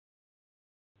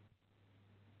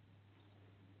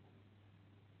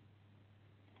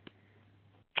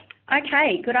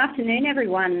Okay, good afternoon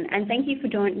everyone, and thank you for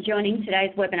joining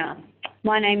today's webinar.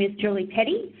 My name is Julie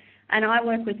Petty and I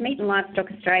work with Meat and Livestock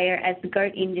Australia as the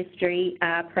Goat Industry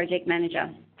Project Manager.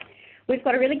 We've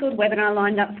got a really good webinar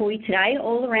lined up for you today,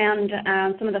 all around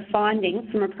some of the findings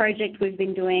from a project we've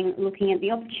been doing looking at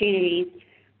the opportunities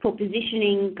for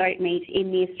positioning goat meat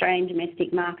in the Australian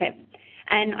domestic market.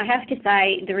 And I have to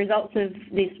say the results of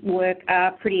this work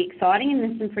are pretty exciting, and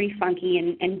there's some pretty funky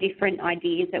and different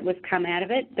ideas that have come out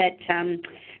of it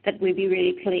that we'd be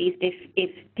really pleased if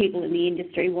people in the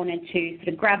industry wanted to sort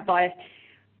of grab by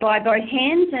both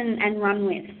hands and run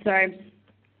with. So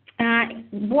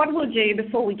what we'll do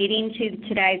before we get into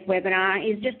today's webinar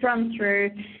is just run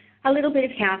through a little bit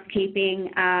of housekeeping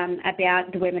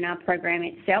about the webinar program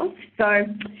itself. So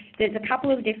there's a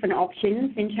couple of different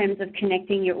options in terms of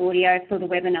connecting your audio for the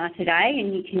webinar today,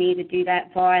 and you can either do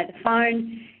that via the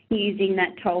phone using that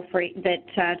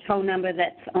toll number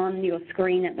that's on your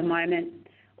screen at the moment,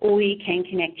 or you can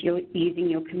connect using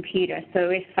your computer. So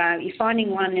if you're finding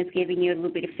one is giving you a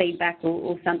little bit of feedback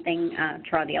or something,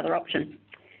 try the other option.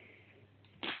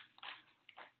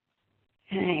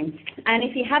 Okay. And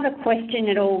if you have a question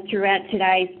at all throughout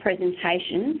today's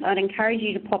presentations, I'd encourage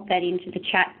you to pop that into the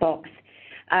chat box,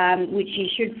 which you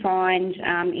should find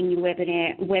in your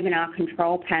webinar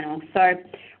control panel. So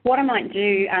what I might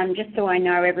do, just so I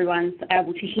know everyone's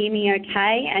able to hear me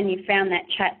okay, and you found that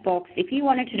chat box, if you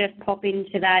wanted to just pop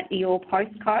into that your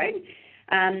postcode,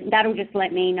 that'll just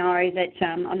let me know that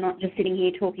I'm not just sitting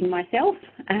here talking myself.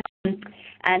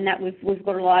 And that we've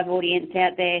got a live audience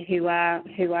out there who are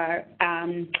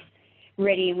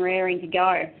ready and raring to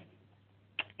go.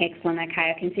 Excellent.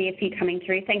 Okay, I can see a few coming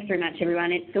through. Thanks very much,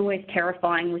 everyone. It's always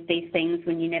terrifying with these things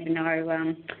when you never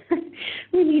know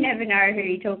when you never know who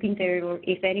you're talking to, or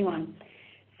if anyone.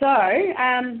 So,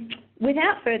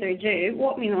 without further ado,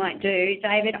 what we might do,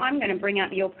 David, I'm going to bring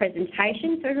up your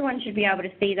presentation, so everyone should be able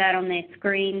to see that on their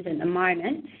screens at the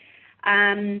moment.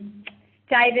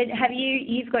 David,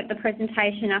 you've got the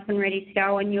presentation up and ready to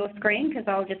go on your screen, because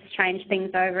I'll just change things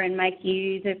over and make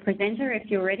you the presenter if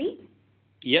you're ready?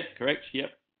 Yep, correct,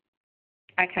 yep.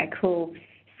 Okay, cool.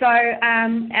 So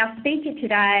our speaker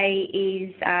today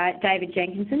is David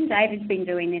Jenkinson. David's been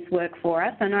doing this work for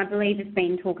us, and I believe has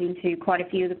been talking to quite a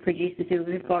few of the producers who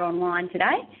we've got online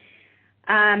today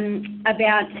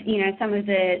about, some of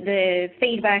the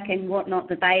feedback and whatnot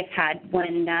that they've had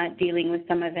when dealing with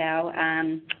some of our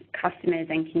customers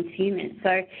and consumers.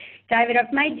 So, David,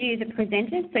 I've made you the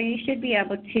presenter, so you should be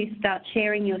able to start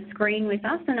sharing your screen with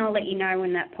us, and I'll let you know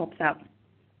when that pops up.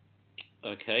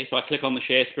 Okay, so I click on the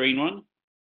share screen one?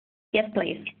 Yes,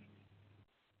 please.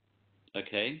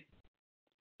 Okay,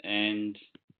 and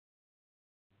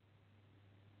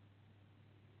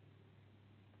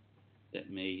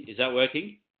is that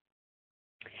working?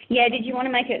 Yeah, did you want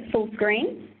to make it full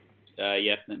screen?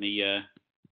 Yeah,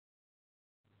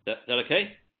 that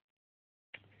okay?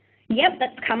 Yep,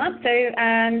 that's come up. So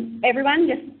everyone,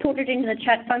 just put it into the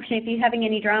chat function. If you're having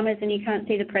any dramas and you can't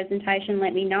see the presentation,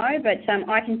 let me know. But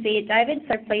I can see it, David,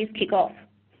 so please kick off.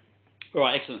 All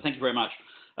right, excellent. Thank you very much.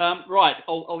 Right,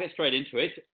 I'll get straight into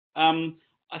it.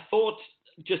 I thought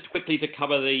just quickly to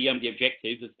cover the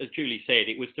objectives, as Julie said,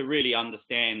 it was to really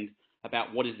understand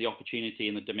about what is the opportunity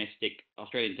in the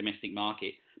Australian domestic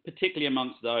market, particularly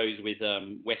amongst those with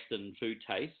Western food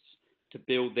tastes, to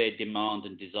build their demand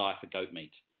and desire for goat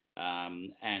meat,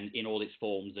 and in all its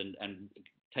forms, and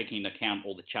taking into account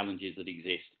all the challenges that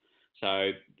exist.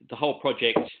 So the whole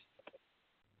project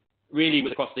really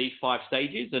was across these 5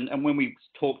 stages, and when we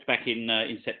talked back in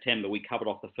September, we covered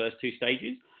off the first 2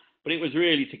 stages, but it was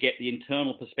really to get the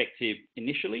internal perspective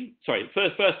initially. Sorry,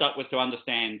 first up was to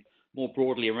understand more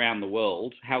broadly around the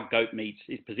world how goat meat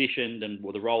is positioned and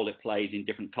the role it plays in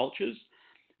different cultures.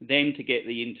 Then to get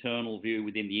the internal view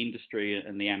within the industry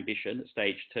and the ambition at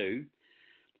stage 2.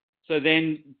 So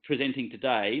then, presenting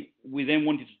today, we then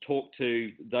wanted to talk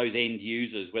to those end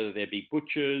users, whether they be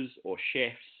butchers or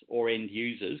chefs or end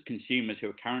users, consumers who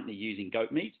are currently using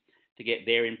goat meat, to get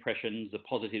their impressions, the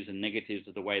positives and negatives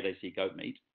of the way they see goat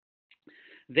meat.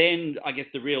 Then, I guess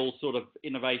the real sort of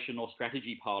innovation or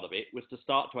strategy part of it was to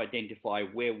start to identify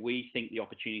where we think the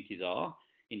opportunities are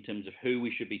in terms of who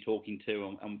we should be talking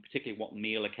to, and particularly what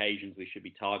meal occasions we should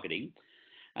be targeting.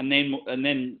 And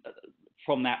then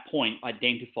from that point,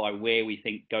 identify where we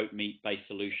think goat meat-based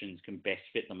solutions can best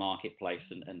fit the marketplace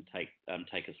and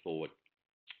take us forward.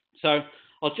 So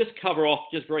I'll just cover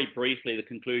off just very briefly the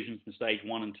conclusions from stage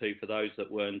 1 and 2 for those that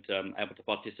weren't able to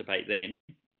participate then.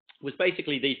 Was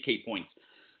basically these key points.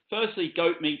 Firstly,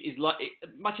 goat meat is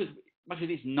much as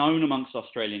it's known amongst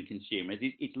Australian consumers,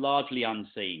 it's largely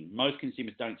unseen. Most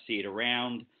consumers don't see it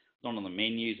around. not on the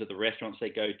menus of the restaurants they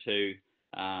go to,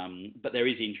 but there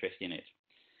is interest in it.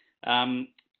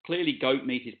 Clearly, goat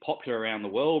meat is popular around the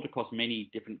world across many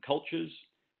different cultures,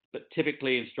 but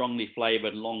typically in strongly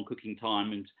flavoured, long cooking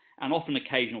time and often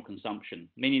occasional consumption.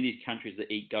 Many of these countries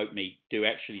that eat goat meat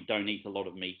don't eat a lot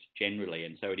of meat generally,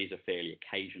 and so it is a fairly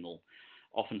occasional,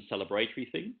 often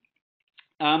celebratory thing.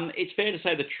 It's fair to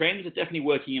say the trends are definitely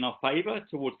working in our favour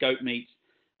towards goat meat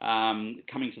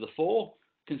coming to the fore.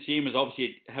 Consumers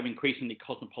obviously have increasingly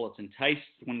cosmopolitan tastes,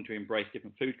 wanting to embrace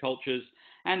different food cultures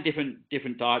and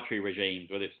different dietary regimes,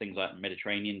 whether it's things like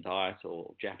Mediterranean diet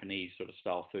or Japanese sort of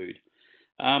style food.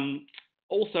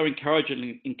 Also,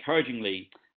 encouragingly,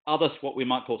 other what we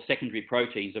might call secondary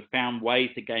proteins have found ways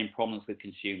to gain prominence with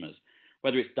consumers.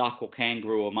 Whether it's duck or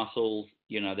kangaroo or mussels,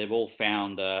 they've all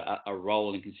found a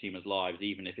role in consumers' lives,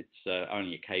 even if it's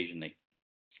only occasionally.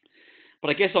 But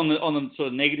I guess on the sort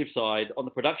of negative side, on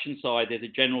the production side, there's a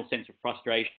general sense of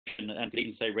frustration and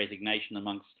even say resignation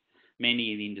amongst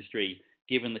many in the industry,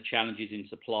 given the challenges in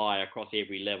supply across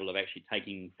every level of actually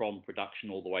taking from production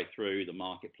all the way through the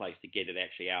marketplace to get it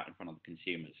actually out in front of the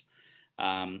consumers.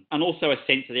 And also a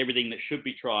sense that everything that should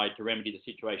be tried to remedy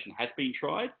the situation has been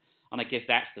tried. And I guess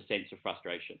that's the sense of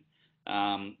frustration.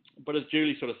 But as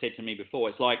Julie sort of said to me before,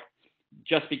 it's like,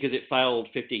 just because it failed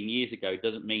 15 years ago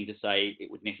doesn't mean to say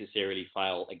it would necessarily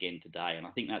fail again today. And I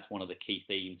think that's one of the key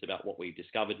themes about what we've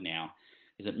discovered now,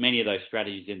 is that many of those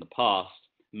strategies in the past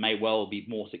may well be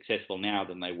more successful now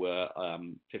than they were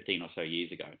 15 or so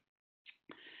years ago.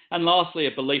 And lastly,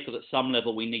 a belief that at some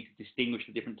level we need to distinguish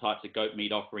the different types of goat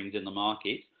meat offerings in the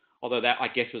market, although that I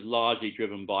guess was largely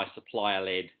driven by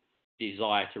supplier-led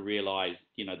desire to realise,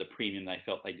 the premium they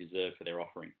felt they deserved for their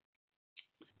offering.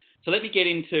 So let me get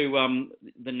into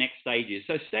the next stages.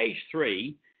 So stage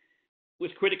 3 was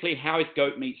critically, how is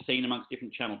goat meat seen amongst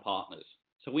different channel partners?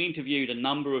 So we interviewed a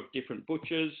number of different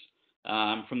butchers,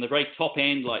 from the very top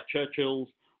end like Churchill's,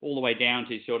 all the way down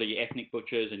to sort of your ethnic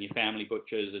butchers and your family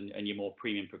butchers and your more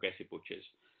premium progressive butchers.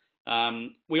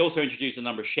 We also introduced a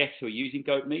number of chefs who are using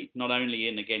goat meat, not only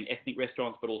in, again, ethnic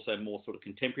restaurants, but also more sort of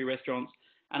contemporary restaurants,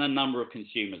 and a number of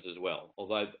consumers as well,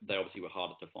 although they obviously were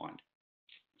harder to find.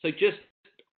 So just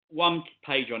one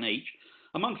page on each.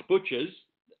 Amongst butchers,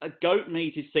 goat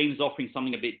meat is seen as offering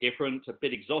something a bit different, a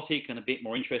bit exotic, and a bit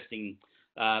more interesting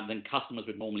than customers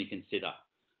would normally consider.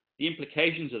 The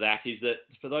implications of that is that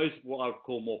for those what I would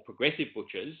call more progressive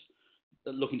butchers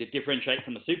that are looking to differentiate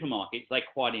from the supermarkets, they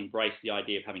quite embrace the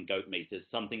idea of having goat meat as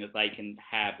something that they can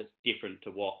have that's different to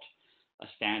what a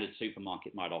standard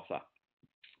supermarket might offer.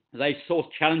 They source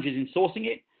challenges in sourcing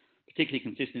it, particularly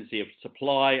consistency of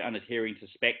supply and adhering to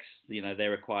specs,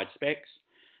 their required specs,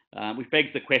 which begs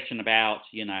the question about,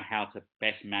 how to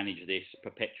best manage this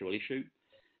perpetual issue.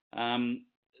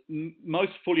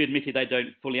 Most fully admitted they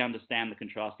don't fully understand the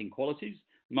contrasting qualities.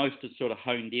 Most are sort of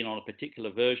honed in on a particular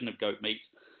version of goat meat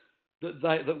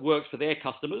that works for their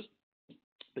customers,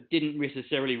 but didn't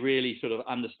necessarily really sort of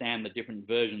understand the different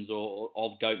versions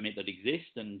of goat meat that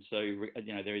exist. And so,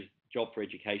 there is job for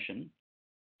education.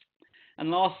 And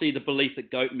lastly, the belief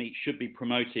that goat meat should be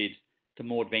promoted to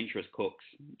more adventurous cooks,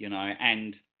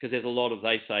 and because there's a lot of,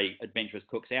 they say, adventurous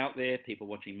cooks out there, people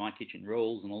watching My Kitchen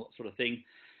Rules and all that sort of thing.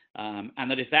 And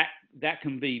that if that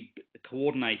can be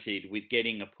coordinated with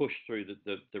getting a push through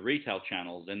the retail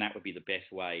channels, then that would be the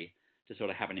best way to sort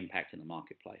of have an impact in the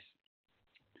marketplace.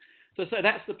 So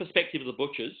that's the perspective of the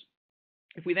butchers.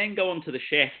 If we then go on to the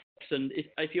chefs, and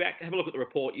if you have a look at the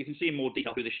report, you can see in more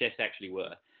detail who the chefs actually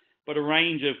were. But a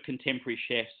range of contemporary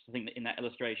chefs, I think that in that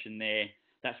illustration there,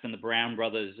 that's from the Brown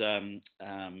Brothers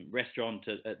restaurant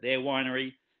at their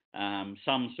winery.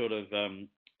 Some sort of,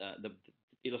 the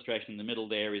illustration in the middle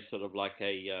there is sort of like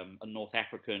a North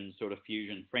African sort of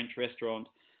fusion French restaurant,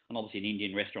 and obviously an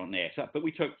Indian restaurant there. But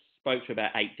we spoke to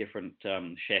about 8 different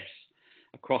chefs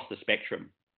across the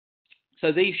spectrum.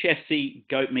 So these chefs see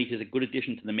goat meat as a good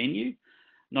addition to the menu,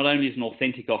 not only as an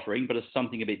authentic offering, but as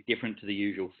something a bit different to the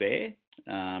usual fare.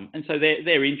 And so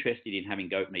they're interested in having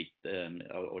goat meat,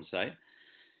 I would say.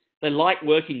 They like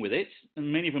working with it,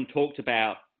 and many of them talked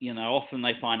about, often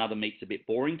they find other meats a bit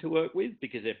boring to work with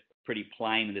because they're pretty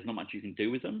plain and there's not much you can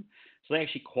do with them. So they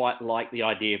actually quite like the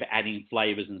idea of adding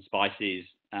flavours and spices,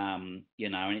 and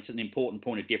it's an important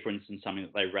point of difference and something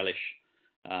that they relish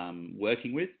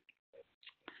working with.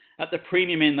 At the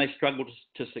premium end, they struggle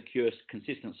to secure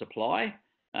consistent supply.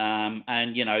 And,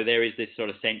 there is this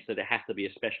sort of sense that it has to be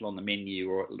a special on the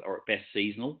menu or at best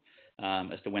seasonal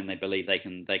as to when they believe they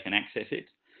can access it.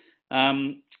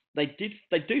 They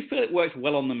do feel it works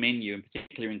well on the menu, in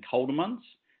particular in colder months,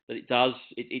 that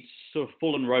it's sort of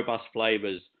full and robust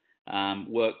flavours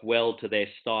work well to their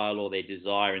style or their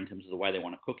desire in terms of the way they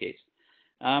want to cook it.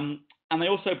 And they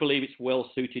also believe it's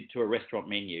well suited to a restaurant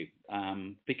menu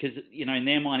because, in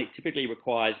their mind, it typically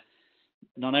requires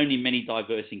not only many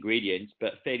diverse ingredients,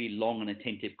 but fairly long and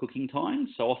attentive cooking times.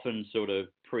 So often sort of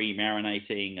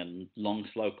pre-marinating and long,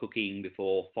 slow cooking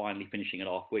before finally finishing it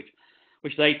off, which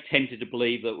they tended to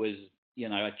believe that was,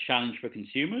 a challenge for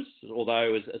consumers.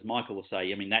 Although, as Michael will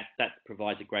say, that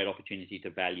provides a great opportunity to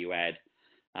value add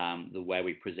the way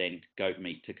we present goat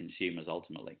meat to consumers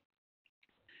ultimately.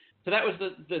 So that was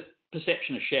the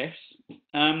perception of chefs.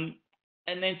 And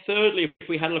then thirdly, if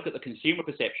we had a look at the consumer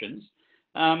perceptions,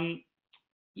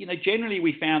 generally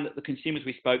we found that the consumers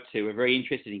we spoke to are very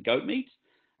interested in goat meat.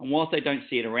 And whilst they don't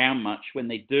see it around much, when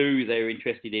they do, they're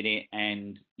interested in it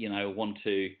and, want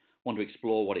to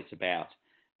explore what it's about.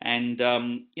 And,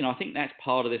 I think that's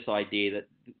part of this idea that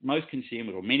most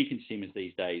consumers, or many consumers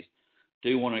these days,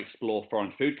 do want to explore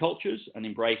foreign food cultures and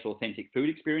embrace authentic food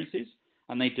experiences.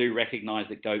 And they do recognise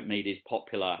that goat meat is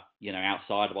popular,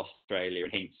 outside of Australia,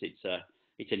 and hence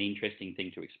it's an interesting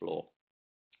thing to explore.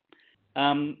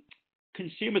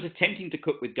 Consumers attempting to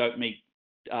cook with goat meat,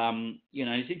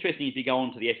 it's interesting if you go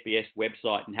onto the SBS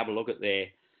website and have a look at their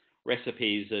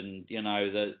recipes and,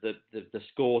 the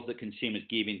scores that consumers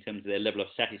give in terms of their level of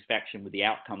satisfaction with the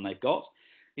outcome they've got,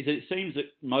 is that it seems that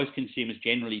most consumers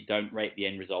generally don't rate the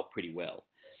end result pretty well.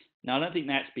 Now, I don't think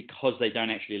that's because they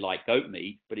don't actually like goat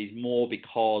meat, but it's more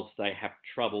because they have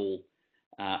trouble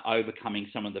overcoming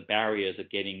some of the barriers of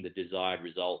getting the desired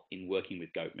result in working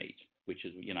with goat meat, which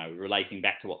is, relating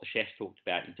back to what the chefs talked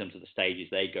about in terms of the stages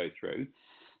they go through.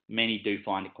 Many do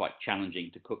find it quite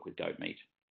challenging to cook with goat meat.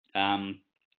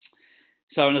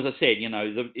 So, and as I said,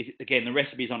 the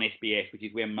recipe is on SBS, which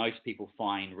is where most people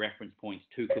find reference points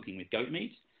to cooking with goat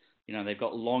meat. They've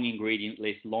got long ingredient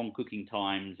lists, long cooking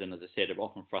times, and as I said, are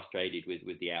often frustrated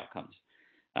with the outcomes.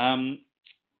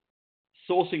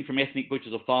 Sourcing from ethnic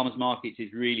butchers or farmers markets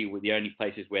is really the only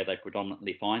places where they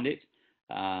predominantly find it.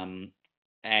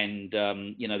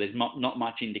 There's not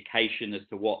much indication as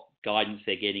to what guidance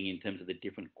they're getting in terms of the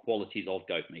different qualities of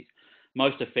goat meat.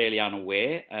 Most are fairly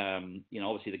unaware.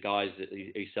 Obviously the guys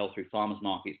who sell through farmers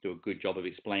markets do a good job of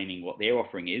explaining what their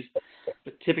offering is,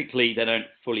 but typically they don't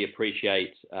fully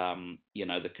appreciate,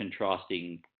 the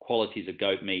contrasting qualities of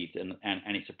goat meat and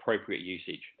its appropriate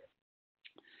usage.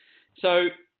 So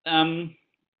our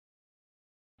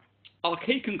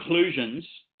key conclusions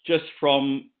just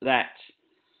from that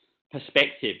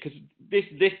perspective, because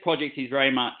this project is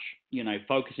very much,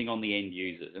 focusing on the end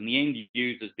users, and the end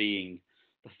users being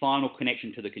the final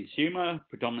connection to the consumer,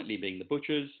 predominantly being the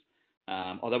butchers,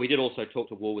 although we did also talk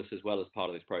to Woolworths as well as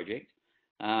part of this project.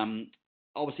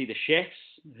 Obviously the chefs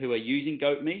who are using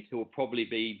goat meat, who will probably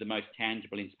be the most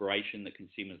tangible inspiration that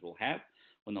consumers will have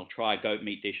when they'll try a goat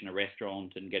meat dish in a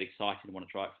restaurant and get excited and want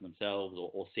to try it for themselves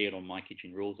or see it on My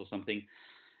Kitchen Rules or something.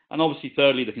 And obviously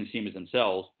thirdly, the consumers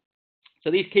themselves. So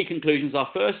these key conclusions are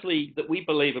firstly that we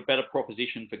believe a better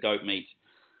proposition for goat meat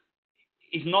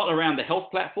is not around the health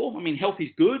platform. Health is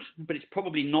good, but it's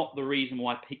probably not the reason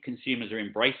why consumers are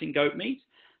embracing goat meat,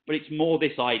 but it's more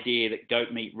this idea that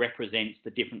goat meat represents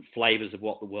the different flavours of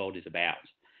what the world is about.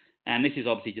 And this is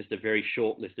obviously just a very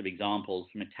short list of examples,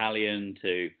 from Italian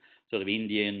to sort of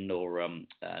Indian or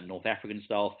North African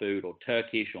style food, or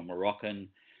Turkish or Moroccan,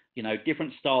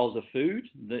 different styles of food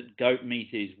that goat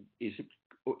meat is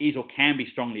or can be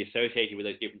strongly associated with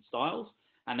those different styles.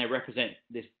 And they represent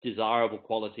this desirable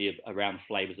quality around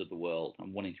flavours of the world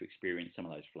and wanting to experience some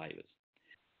of those flavours.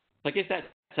 So I guess that's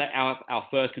our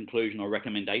first conclusion or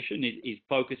recommendation is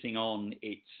focusing on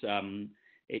its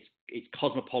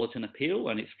cosmopolitan appeal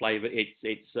and its flavour,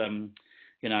 its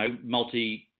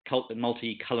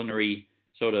multi-culinary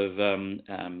sort of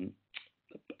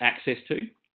access to.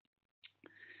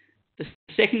 The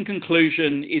second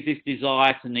conclusion is this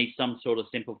desire to need some sort of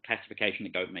simple classification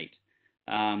of goat meat.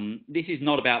 This is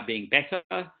not about being better,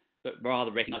 but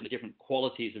rather recognizing the different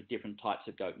qualities of different types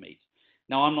of goat meat.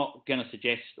 Now, I'm not going to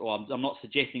suggest, or I'm not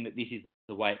suggesting that this is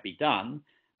the way it be done,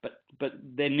 but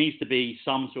there needs to be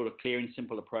some sort of clear and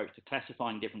simple approach to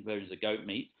classifying different versions of goat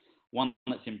meat, one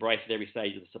that's embraced at every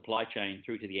stage of the supply chain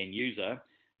through to the end user,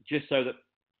 just so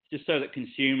that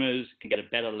consumers can get a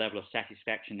better level of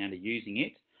satisfaction out of using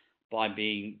it by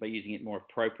using it more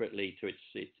appropriately to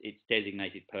its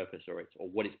designated purpose or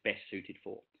what it's best suited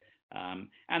for,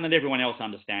 and that everyone else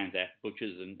understands that,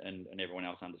 butchers and everyone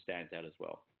else understands that as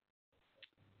well.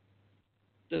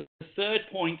 The third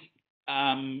point,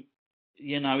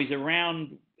 is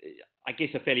around, I guess,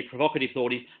 a fairly provocative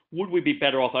thought is, would we be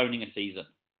better off owning a season?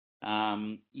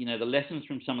 The lessons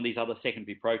from some of these other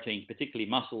secondary proteins, particularly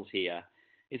mussels here,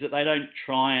 is that they don't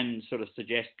try and sort of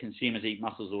suggest consumers eat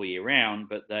mussels all year round,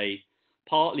 but they,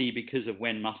 partly because of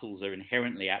when mussels are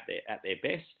inherently at their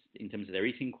best in terms of their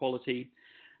eating quality,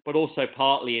 but also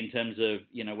partly in terms of,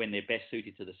 you know, when they're best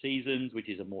suited to the seasons, which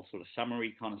is a more sort of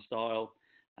summery kind of style,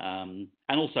 and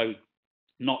also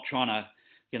not trying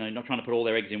to put all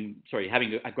their eggs in,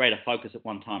 having a greater focus at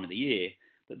one time of the year.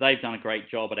 That they've done a great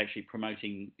job at actually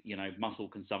promoting, you know, mussel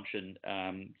consumption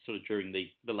sort of during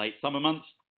the late summer months,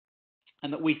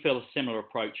 and that we feel a similar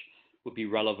approach would be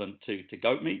relevant to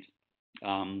goat meat.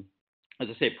 As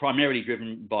I said, primarily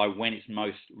driven by when it's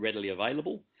most readily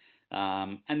available,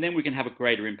 and then we can have a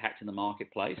greater impact in the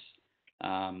marketplace,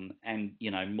 and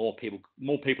you know, more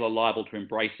people are liable to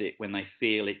embrace it when they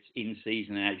feel it's in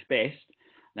season and at its best,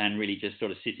 than really just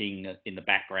sort of sitting in the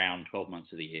background 12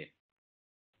 months of the year.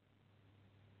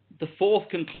 The fourth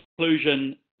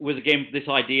conclusion was, again, this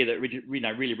idea that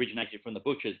really originated from the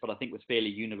butchers, but I think was fairly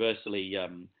universally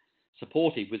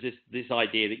supportive, was this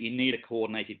idea that you need a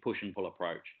coordinated push and pull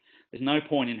approach. There's no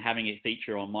point in having it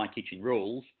feature on My Kitchen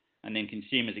Rules and then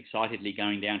consumers excitedly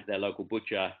going down to their local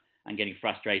butcher and getting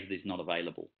frustrated that it's not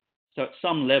available. So at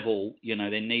some level, you know,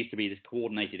 there needs to be this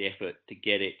coordinated effort to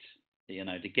get it, you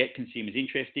know, to get consumers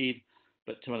interested,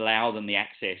 but to allow them the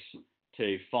access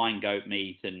to find goat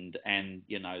meat and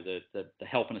you know, the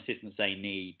help and assistance they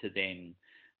need to then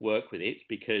work with it,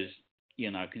 because,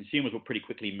 you know, consumers will pretty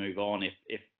quickly move on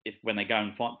if when they go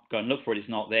and look for it, it's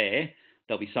not there.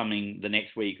 There'll be something the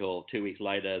next week or 2 weeks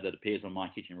later that appears on My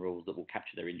Kitchen Rules that will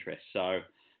capture their interest. So,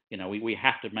 you know, we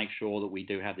have to make sure that we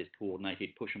do have this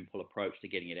coordinated push and pull approach to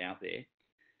getting it out there,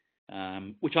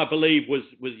 which I believe was,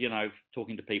 you know,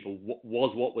 talking to people,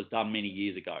 was what was done many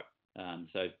years ago.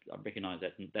 So I recognise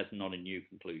that's not a new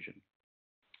conclusion.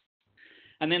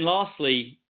 And then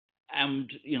lastly,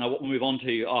 and you know, what we'll move on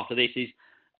to after this is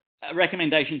a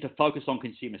recommendation to focus on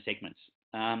consumer segments.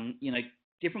 You know,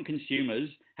 different consumers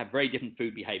have very different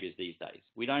food behaviours these days.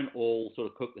 We don't all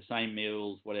sort of cook the same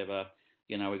meals, whatever.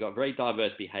 You know, we've got very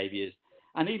diverse behaviours.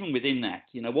 And even within that,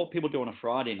 you know, what people do on a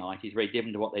Friday night is very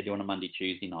different to what they do on a Monday,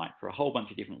 Tuesday night for a whole bunch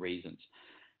of different reasons.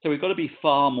 So we've got to be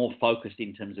far more focused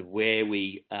in terms of where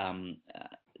we,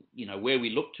 you know, where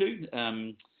we look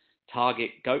to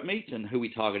target goat meat and who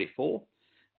we target it for.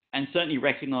 And certainly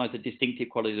recognise the distinctive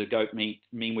qualities of goat meat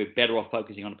mean we're better off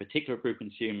focusing on a particular group of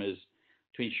consumers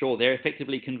to ensure they're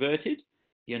effectively converted,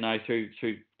 you know, through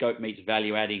goat meat's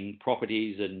value-adding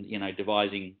properties and, you know,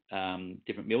 devising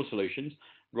different meal solutions,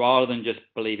 rather than just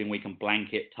believing we can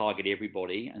blanket target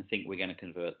everybody and think we're going to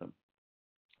convert them.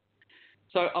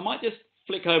 So I might just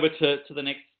flick over to the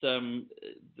next, the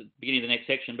beginning of the next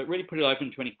section, but really put it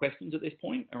open to any questions at this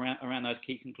point around those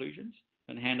key conclusions,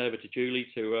 and hand over to Julie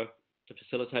to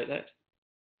facilitate that.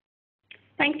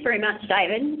 Thanks very much,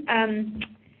 David.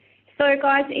 So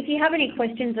guys, if you have any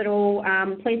questions at all,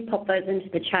 please pop those into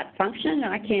the chat function.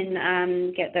 I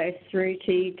can get those through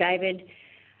to David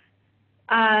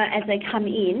as they come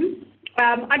in.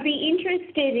 I'd be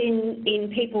interested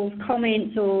in people's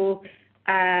comments or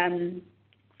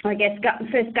I guess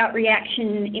first gut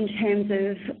reaction in terms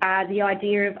of the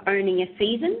idea of owning a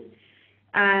season.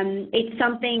 It's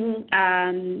something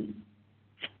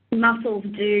mussels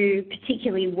do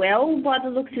particularly well by the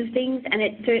looks of things, and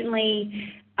it certainly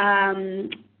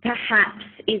perhaps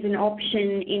is an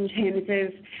option in terms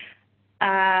of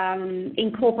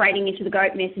incorporating into the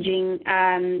goat messaging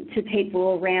to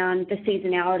people around the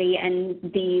seasonality and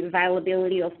the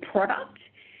availability of product.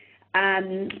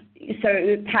 So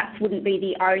it perhaps wouldn't be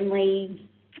the only,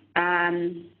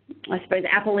 I suppose,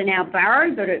 apple in our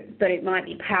barrel, but it might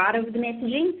be part of the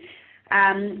messaging.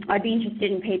 I'd be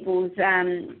interested in people's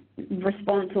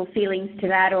response or feelings to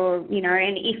that, or, you know,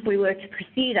 and if we were to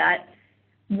pursue that,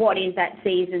 what is that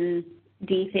season,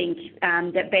 do you think,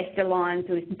 that best aligns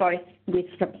with both with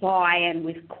supply and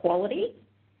with quality?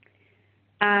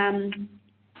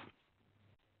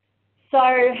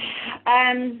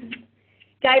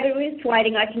 David, we're just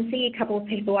waiting. I can see a couple of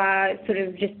people are sort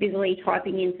of just busily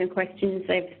typing in some questions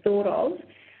they've thought of.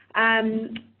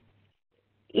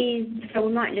 So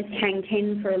we might just hang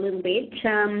 10 for a little bit.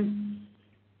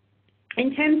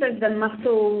 In terms of the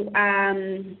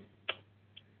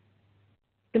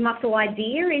mussel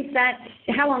idea, is that,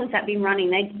 how long has that been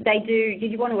running? They do.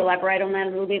 Did you want to elaborate on that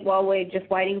a little bit while we're just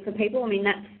waiting for people? I mean,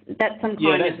 that's some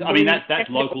kind of. I mean, that's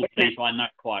local beef. I know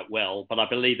quite well, but I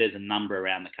believe there's a number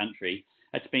around the country.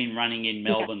 It's been running in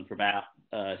Melbourne for about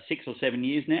 6 or 7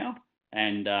 years now,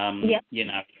 and you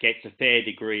know, gets a fair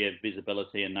degree of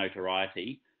visibility and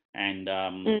notoriety. And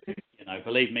you know,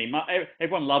 believe me,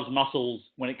 everyone loves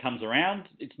mussels when it comes around.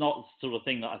 It's not the sort of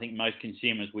thing that I think most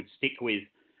consumers would stick with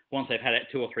once they've had it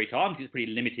 2 or 3 times, it's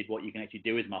pretty limited what you can actually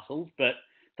do with mussels, but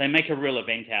they make a real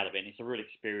event out of it. And it's a real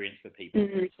experience for people.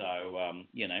 So,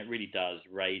 you know, it really does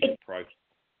raise the protein.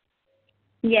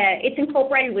 Yeah, it's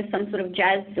incorporated with some sort of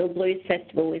jazz or blues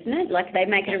festival, isn't it? Like they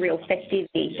make it a real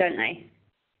festivity, don't they?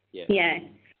 Yeah. Yeah.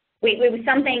 We were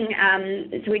something,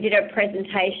 so we did a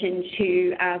presentation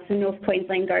to some North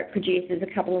Queensland goat producers a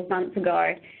couple of months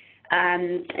ago,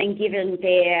 and given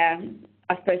their,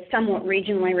 I suppose, somewhat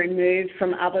regionally removed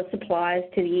from other suppliers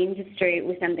to the industry, it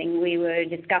was something we were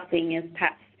discussing as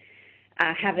perhaps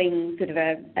having sort of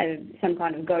some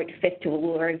kind of goat festival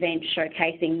or event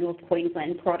showcasing North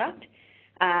Queensland product.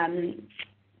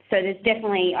 So there's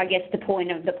definitely, I guess, the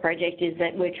point of the project is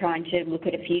that we're trying to look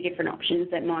at a few different options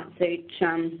that might suit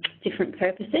different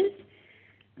purposes.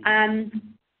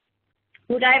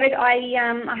 Well, David, I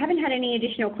haven't had any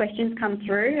additional questions come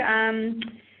through,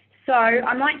 so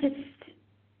I might just,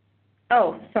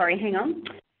 oh, sorry, hang on.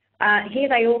 Here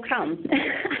they all come.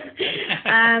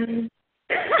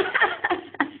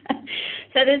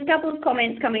 So there's a couple of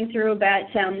comments coming through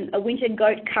about a winter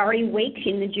goat curry week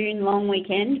in the June long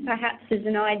weekend, perhaps as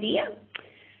an idea.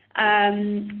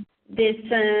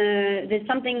 There's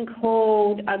something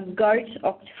called a goat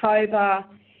October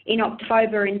in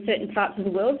October in certain parts of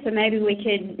the world. So maybe we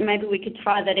could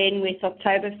tie that in with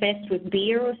Oktoberfest with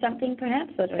beer or something,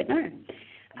 perhaps. I don't know.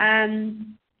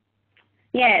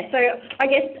 Yeah, so I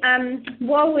guess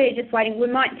while we're just waiting, we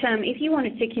might, if you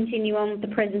wanted to continue on with the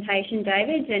presentation,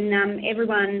 David, and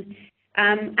everyone,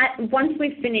 once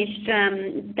we've finished,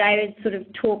 David sort of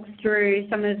talks through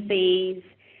some of these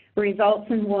results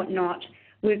and whatnot.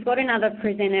 We've got another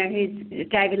presenter who's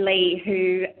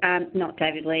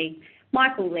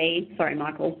Michael Lee, sorry,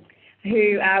 Michael,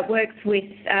 who works with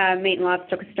Meat and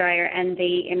Livestock Australia and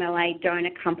the MLA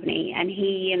Donor Company, and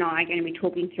he and I are going to be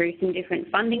talking through some different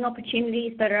funding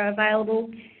opportunities that are available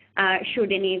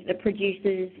should any of the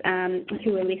producers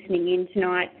who are listening in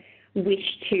tonight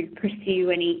wish to pursue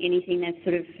anything that's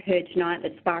sort of heard tonight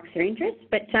that sparks their interest.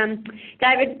 But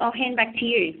David, I'll hand back to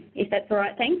you, if that's all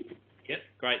right, thanks. Yep,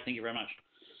 great, thank you very much.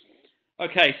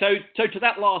 Okay, so to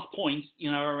that last point,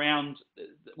 you know, around,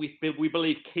 we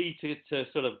believe key to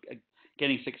sort of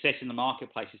getting success in the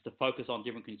marketplace is to focus on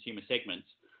different consumer segments.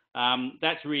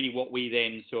 That's really what we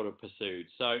then sort of pursued.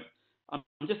 So I'm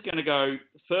just going to go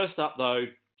first up though.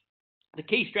 The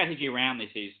key strategy around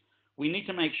this is we need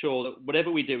to make sure that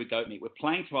whatever we do with goat meat, we're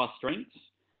playing to our strengths,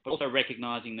 but also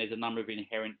recognizing there's a number of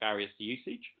inherent barriers to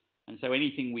usage. And so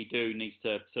anything we do needs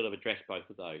to sort of address both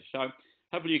of those. So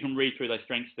hopefully you can read through those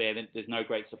strengths there. There's no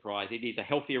great surprise. It is a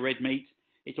healthier red meat.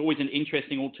 It's always an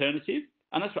interesting alternative.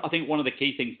 And that's, I think, one of the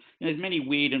key things. You know, there's many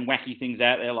weird and wacky things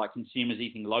out there, like consumers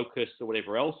eating locusts or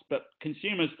whatever else, but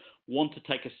consumers want to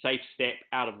take a safe step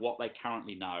out of what they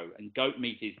currently know, and goat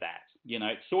meat is that. You know,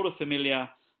 it's sort of familiar,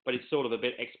 but it's sort of a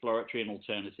bit exploratory and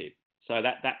alternative. So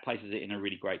that places it in a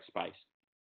really great space.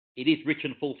 It is rich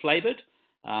and full flavoured.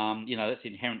 You know, that's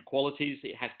inherent qualities.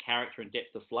 It has character and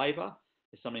depth of flavour.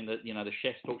 It's something that, you know, the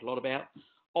chefs talked a lot about.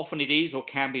 Often it is or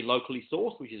can be locally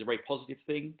sourced, which is a very positive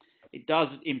thing. It does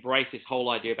embrace this whole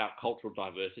idea about cultural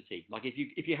diversity. Like if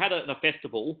you had a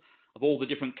festival of all the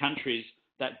different countries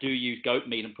that do use goat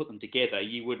meat and put them together,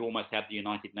 you would almost have the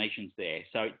United Nations there.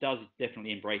 So it does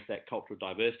definitely embrace that cultural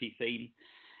diversity theme.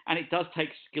 And it does take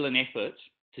skill and effort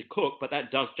to cook, but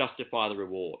that does justify the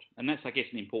reward. And that's, I guess,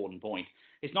 an important point.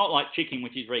 It's not like chicken,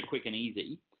 which is very quick and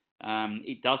easy.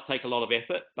 It does take a lot of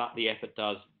effort, but the effort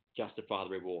does justify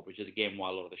the reward, which is, again, why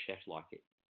a lot of the chefs like it.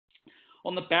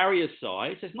 On the barriers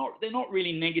side, they're not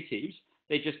really negatives.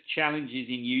 They're just challenges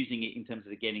in using it in terms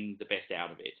of getting the best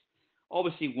out of it.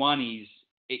 Obviously, one is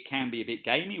it can be a bit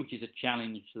gamey, which is a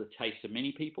challenge to the taste of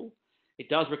many people. It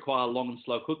does require long and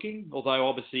slow cooking, although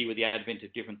obviously with the advent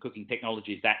of different cooking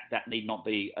technologies, that need not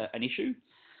be an issue.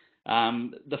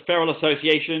 The feral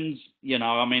associations, you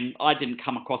know, I mean, I didn't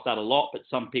come across that a lot, but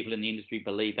some people in the industry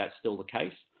believe that's still the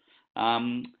case.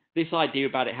 This idea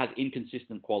about it has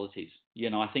inconsistent qualities. You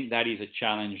know, I think that is a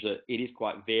challenge, that it is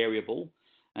quite variable.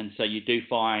 And so you do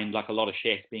find, like, a lot of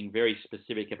chefs being very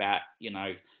specific about, you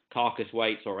know, carcass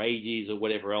weights or ages or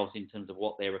whatever else in terms of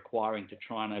what they're requiring to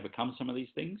try and overcome some of these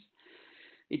things.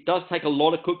 It does take a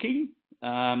lot of cooking.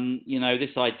 You know,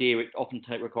 this idea, it often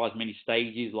requires many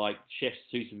stages, like chefs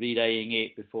sous videing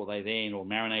it before they then, or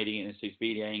marinating it and sous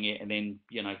videing it, and then,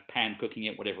 you know, pan cooking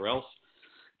it, whatever else,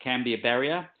 can be a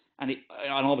barrier. And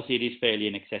obviously it is fairly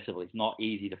inaccessible. It's not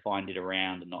easy to find it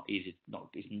around, and it's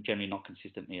generally not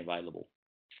consistently available.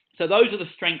 So those are the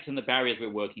strengths and the barriers we're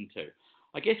working to.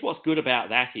 I guess what's good about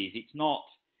that is it's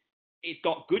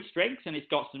got good strengths and it's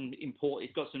got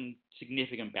some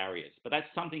significant barriers, but that's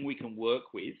something we can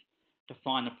work with to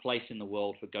find a place in the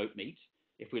world for goat meat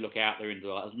if we look out there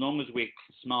into as long as we're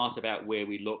smart about where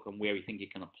we look and where we think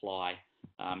it can apply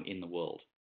in the world.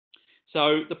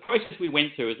 So the process we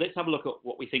went through is let's have a look at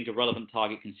what we think are relevant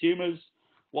target consumers,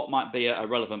 what might be a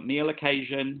relevant meal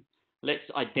occasion. Let's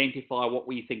identify what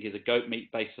we think is a goat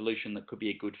meat-based solution that could be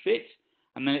a good fit.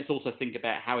 And then let's also think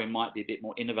about how we might be a bit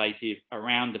more innovative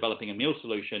around developing a meal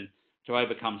solution to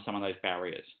overcome some of those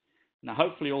barriers. Now,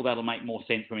 hopefully all that'll make more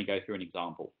sense when we go through an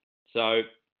example. So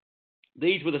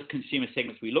these were the consumer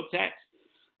segments we looked at,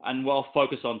 and we'll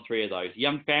focus on 3 of those.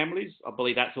 Young families, I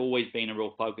believe that's always been a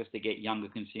real focus to get younger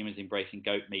consumers embracing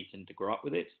goat meat and to grow up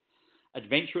with it.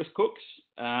 Adventurous cooks,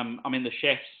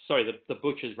 the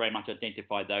butchers very much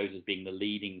identified those as being the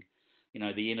leading,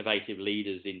 the innovative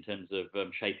leaders in terms of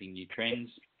shaping new trends.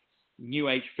 New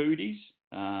age foodies,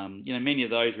 many of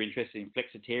those are interested in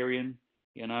flexitarian,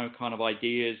 kind of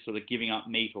ideas, sort of giving up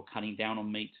meat or cutting down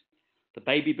on meat. The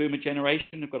baby boomer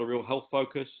generation have got a real health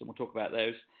focus, and we'll talk about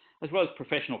those, as well as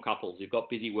professional couples who've got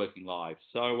busy working lives.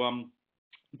 So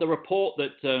the report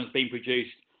that has been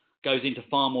produced goes into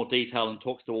far more detail and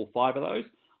talks to all 5 of those.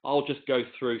 I'll just go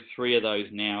through 3 of those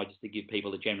now just to give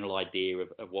people a general idea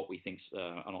of what we think is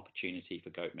an opportunity for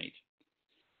goat meat.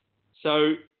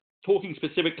 So talking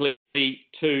specifically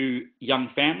to young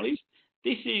families,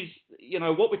 this is,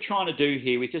 what we're trying to do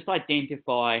here is just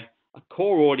identify a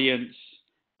core audience,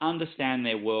 understand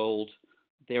their world,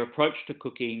 their approach to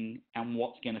cooking, and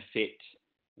what's going to fit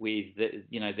with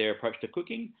their approach to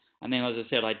cooking. And then, as I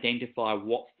said, identify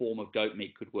what form of goat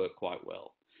meat could work quite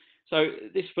well. So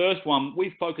this first one,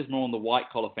 we focus more on the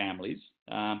white-collar families,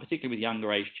 particularly with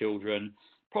younger age children.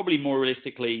 Probably more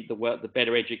realistically, the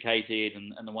better educated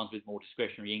and the ones with more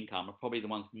discretionary income are probably the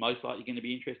ones most likely going to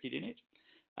be interested in it,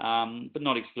 but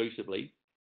not exclusively.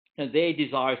 And their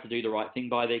desire is to do the right thing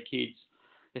by their kids,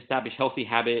 establish healthy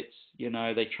habits.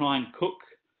 They try and cook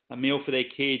a meal for their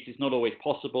kids. It's not always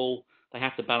possible. They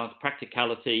have to balance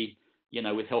practicality,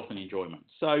 with health and enjoyment.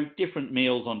 So different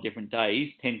meals on different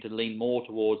days tend to lean more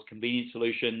towards convenient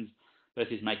solutions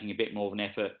versus making a bit more of an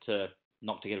effort to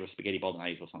knock together a spaghetti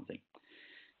bolognese or something.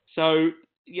 So,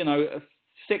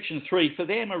 section 3, for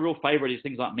them, a real favourite is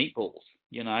things like meatballs.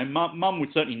 Mum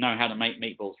would certainly know how to make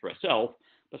meatballs for herself,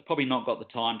 but it's probably not got the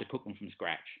time to cook them from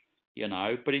scratch,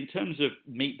 But in terms of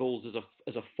meatballs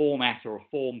as a format or a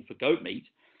form for goat meat,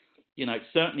 it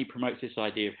certainly promotes this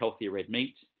idea of healthier red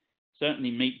meat.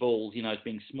 Certainly meatballs, as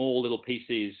being small little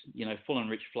pieces, full and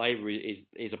rich flavour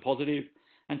is a positive.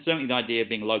 And certainly the idea of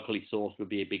being locally sourced would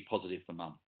be a big positive for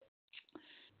mum.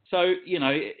 So,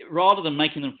 rather than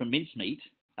making them from mincemeat,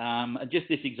 just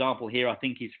this example here, I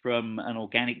think, is from an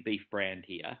organic beef brand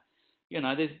here.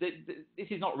 This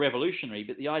is not revolutionary,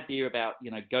 but the idea about,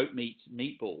 goat meat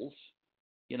meatballs,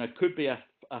 could be a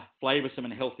flavoursome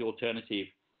and healthy alternative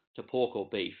to pork or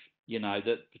beef,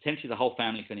 that potentially the whole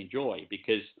family can enjoy.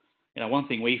 Because, one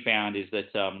thing we found is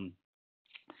that,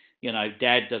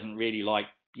 Dad doesn't really like,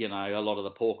 a lot of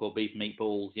the pork or beef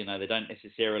meatballs. They don't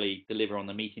necessarily deliver on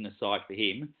the meatiness side for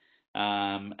him.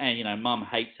 And, Mum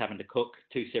hates having to cook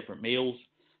 2 separate meals.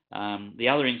 The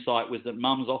other insight was that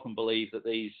mums often believe that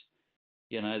these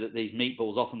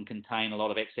meatballs often contain a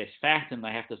lot of excess fat, and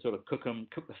they have to sort of cook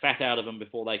the fat out of them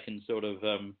before they can sort of,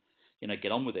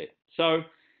 get on with it. So,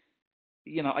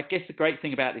 I guess the great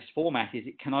thing about this format is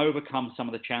it can overcome some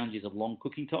of the challenges of long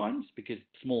cooking times, because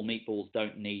small meatballs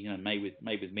don't need, made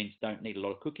with mince, don't need a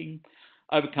lot of cooking.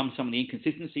 Overcome some of the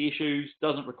inconsistency issues,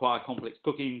 doesn't require complex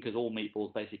cooking because all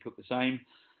meatballs basically cook the same.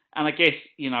 And I guess,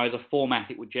 as a format,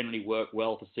 it would generally work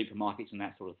well for supermarkets and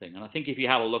that sort of thing. And I think if you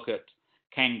have a look at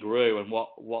Kangaroo and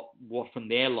what from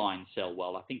their line sell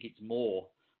well, I think it's more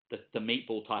the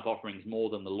meatball type offerings more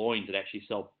than the loins that actually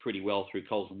sell pretty well through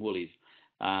Coles and Woolies.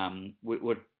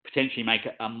 Would potentially make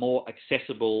a more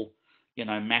accessible,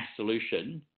 mass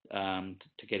solution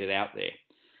to get it out there.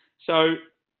 So,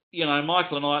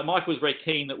 Michael was very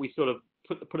keen that we sort of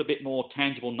put a bit more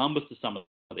tangible numbers to some of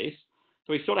this.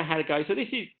 So we sort of had to go. So this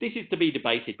is to be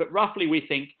debated, but roughly we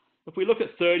think if we look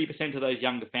at 30% of those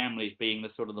younger families being the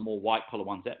sort of the more white collar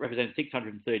ones, that represents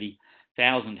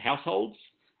 630,000 households.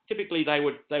 Typically, they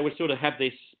would sort of have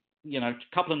this, a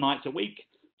couple of nights a week.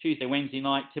 Tuesday, Wednesday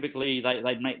night, typically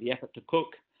they'd make the effort to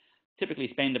cook, typically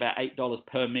spend about $8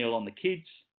 per meal on the kids,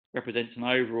 represents an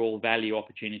overall value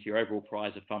opportunity or overall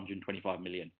prize of $125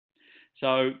 million.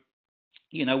 So,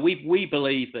 we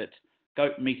believe that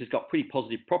goat meat has got pretty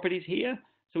positive properties here,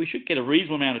 so we should get a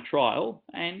reasonable amount of trial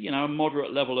and, a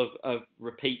moderate level of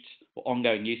repeat or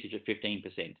ongoing usage at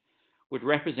 15%. Would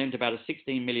represent about a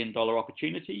 $16 million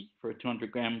opportunity for a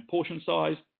 200-gram portion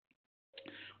size,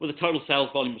 with a total sales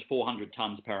volume of 400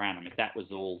 tonnes per annum, if that was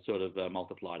all sort of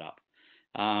multiplied up.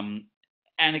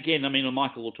 And again, I mean,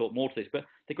 Michael will talk more to this, but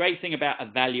the great thing about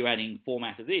a value-adding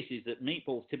format of this is that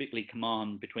meatballs typically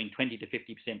command between 20 to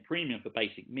 50% premium for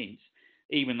basic mince,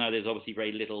 even though there's obviously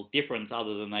very little difference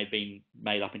other than they've been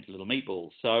made up into little meatballs.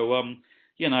 So,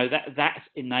 you know, that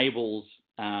enables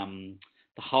the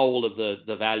whole of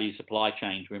the value supply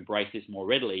chain to embrace this more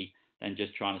readily than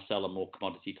just trying to sell a more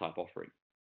commodity type offering.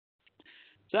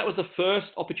 So that was the first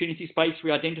opportunity space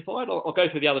we identified. I'll go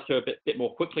through the other two a bit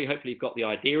more quickly. Hopefully you've got the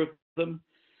idea of them.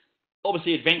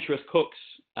 Obviously, adventurous cooks,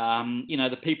 you know,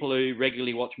 the people who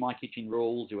regularly watch My Kitchen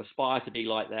Rules, who aspire to be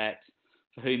like that,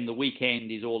 for whom the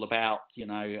weekend is all about, you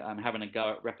know, having a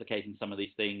go at replicating some of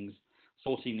these things,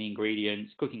 sourcing the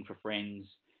ingredients, cooking for friends,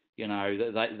 you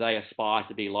know, they aspire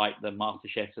to be like the master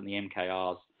chefs and the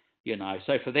MKRs, you know.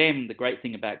 So for them, the great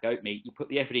thing about goat meat, you put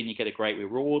the effort in, you get a great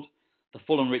reward. The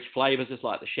full and rich flavours, just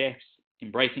like the chefs,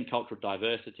 embracing cultural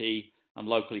diversity and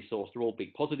locally sourced, are all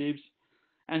big positives.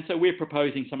 And so we're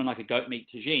proposing something like a goat meat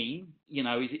tagine, you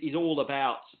know, is all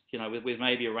about, you know, with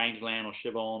maybe a range lamb or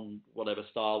chevron, whatever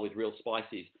style with real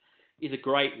spices, is a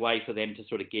great way for them to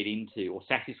sort of get into or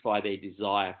satisfy their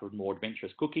desire for more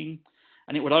adventurous cooking.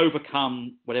 And it would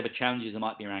overcome whatever challenges there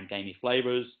might be around gamey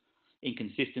flavours,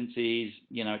 inconsistencies,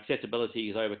 you know, accessibility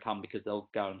is overcome because they'll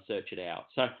go and search it out.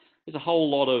 So there's a whole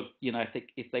lot of, you know,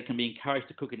 if they can be encouraged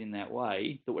to cook it in that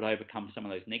way, that would overcome some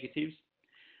of those negatives.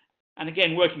 And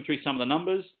again, working through some of the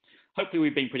numbers, hopefully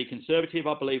we've been pretty conservative.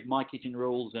 I believe My Kitchen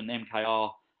Rules and MKR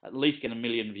at least get 1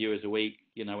 million viewers a week,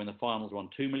 you know, when the finals are on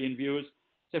 2 million viewers.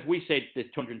 So if we said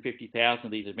there's 250,000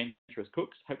 of these adventurous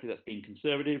cooks, hopefully that's been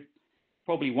conservative.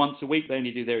 Probably once a week they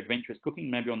only do their adventurous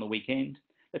cooking, maybe on the weekend.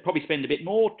 They probably spend a bit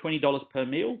more, $20 per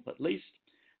meal at least.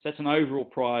 So that's an overall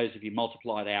prize if you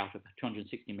multiply it out of $260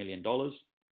 million.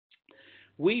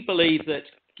 We believe that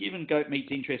given goat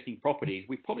meat's interesting properties,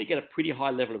 we probably get a pretty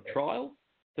high level of trial,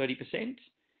 30%.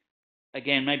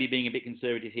 Again, maybe being a bit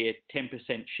conservative here,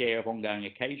 10% share of ongoing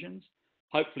occasions.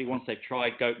 Hopefully once they've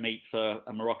tried goat meat for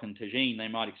a Moroccan tagine, they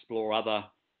might explore other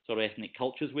sort of ethnic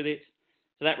cultures with it.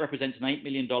 So that represents an $8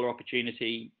 million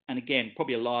opportunity. And again,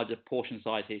 probably a larger portion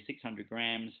size here, 600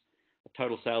 grams, a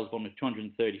total sales volume of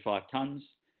 235 tonnes.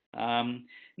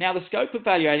 Now, the scope of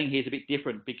value adding here is a bit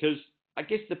different because I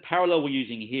guess the parallel we're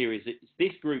using here is it's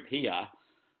this group here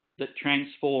that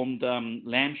transformed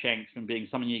lamb shanks from being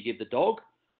something you give the dog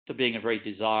to being a very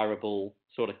desirable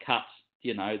sort of cut,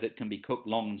 you know, that can be cooked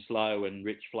long and slow and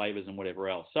rich flavours and whatever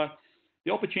else. So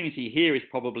the opportunity here is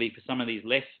probably for some of these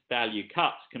less value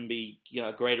cuts can be, you know,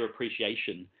 a greater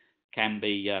appreciation can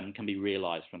be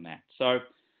realised from that. So,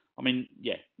 I mean,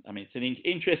 yeah, I mean, it's an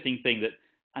interesting thing that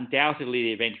undoubtedly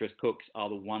the adventurous cooks are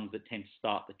the ones that tend to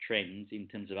start the trends in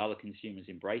terms of other consumers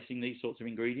embracing these sorts of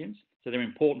ingredients. So they're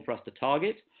important for us to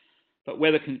target. But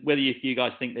whether you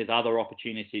guys think there's other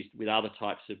opportunities with other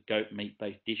types of goat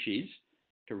meat-based dishes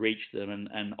to reach them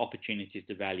and opportunities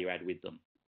to value add with them.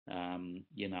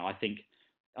 You know, I think,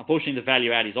 unfortunately, the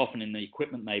value add is often in the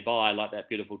equipment they buy, like that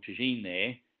beautiful tagine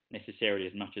there, necessarily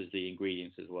as much as the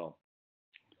ingredients as well.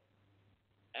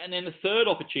 And then the third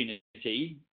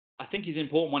opportunity, I think is an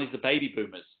important one, is the baby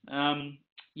boomers.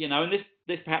 You know, and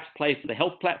this perhaps plays to the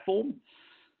health platform.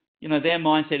 You know, their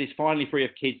mindset is finally free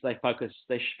of kids. They focus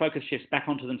shifts back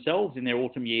onto themselves in their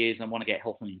autumn years and want to get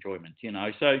health and enjoyment, you know.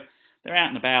 So they're out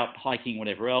and about hiking,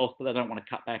 whatever else, but they don't want to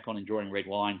cut back on enjoying red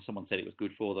wine. Someone said it was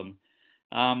good for them.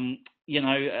 You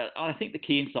know, I think the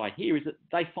key insight here is that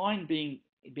they find being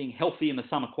healthy in the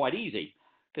summer quite easy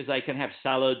because they can have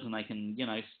salads and they can, you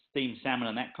know, steam salmon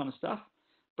and that kind of stuff.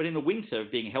 But in the winter,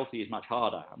 being healthy is much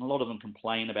harder. And a lot of them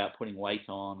complain about putting weight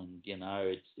on and, you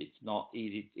know, it's not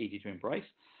easy to embrace.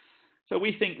 So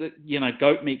we think that, you know,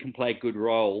 goat meat can play a good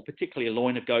role, particularly a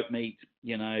loin of goat meat,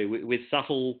 you know, with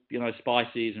subtle, you know,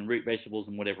 spices and root vegetables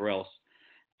and whatever else,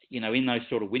 you know, in those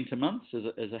sort of winter months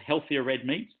as a healthier red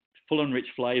meat, full and rich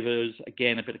flavours,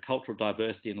 again, a bit of cultural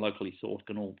diversity and locally sourced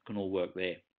can all work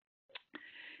there.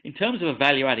 In terms of a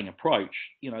value-adding approach,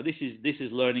 you know, this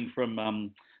is learning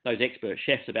from those expert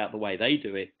chefs about the way they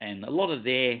do it, and a lot of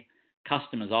their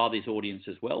customers are this audience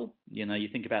as well. You know, you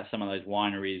think about some of those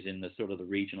wineries in the sort of the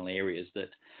regional areas that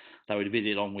they would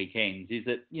visit on weekends, is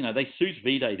that, you know, they sous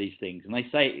vide these things, and they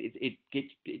say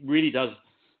it really does,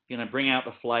 you know, bring out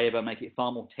the flavour, make it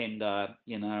far more tender,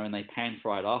 you know, and they pan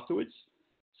fry it afterwards.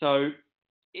 So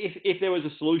if there was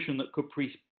a solution that could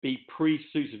be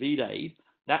pre-sous vide,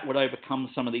 that would overcome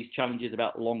some of these challenges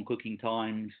about long cooking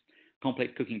times,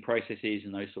 complex cooking processes,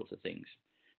 and those sorts of things.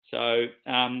 So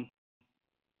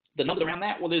the numbers around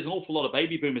that, well, there's an awful lot of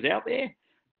baby boomers out there.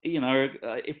 You know,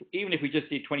 even if we just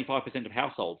did 25% of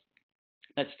households,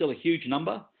 that's still a huge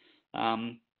number.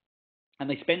 And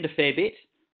they spend a fair bit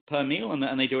per meal,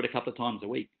 and they do it a couple of times a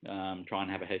week, try and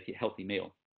have a healthy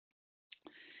meal.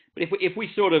 But if we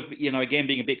sort of, again,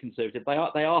 being a bit conservative, they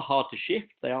are hard to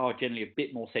shift. They are generally a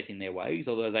bit more set in their ways,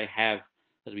 although they have,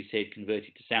 as we said,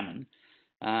 converted to salmon.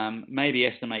 Maybe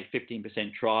estimate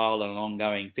 15% trial and an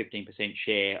ongoing 15%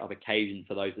 share of occasion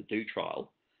for those that do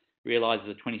trial. Realise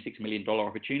there's a $26 million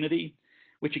opportunity,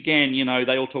 which again,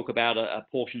 they all talk about a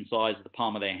portion size of the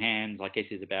palm of their hands. I guess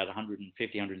is about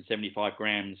 150, 175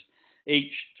 grams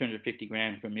each, 250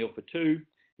 grams per meal for two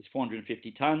is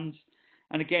 450 tonnes.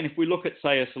 And again, if we look at,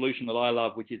 say, a solution that I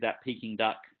love, which is that Peking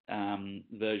duck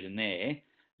version there,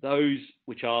 those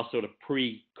which are sort of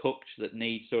pre-cooked that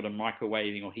need sort of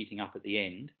microwaving or heating up at the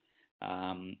end,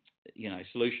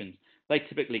 solutions, they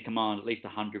typically command at least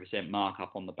 100%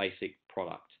 markup on the basic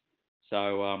product.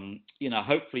 So,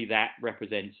 hopefully that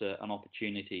represents an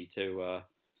opportunity to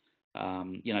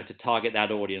target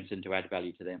that audience and to add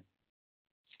value to them.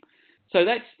 So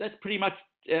that's pretty much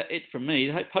it from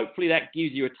me. Hopefully that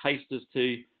gives you a taste as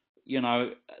to,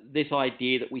 this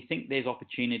idea that we think there's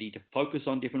opportunity to focus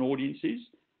on different audiences,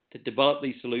 to develop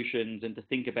these solutions and to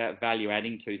think about value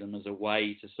adding to them as a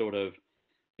way to sort of,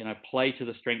 play to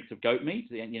the strengths of goat meat,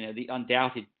 the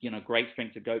undoubted, great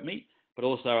strengths of goat meat, but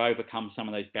also overcome some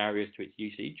of those barriers to its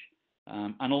usage.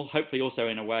 And hopefully also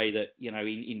in a way that,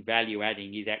 in value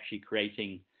adding is actually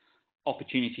creating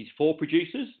opportunities for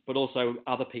producers, but also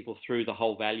other people through the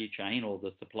whole value chain or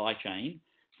the supply chain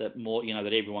that more,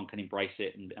 that everyone can embrace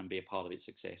it and be a part of its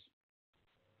success.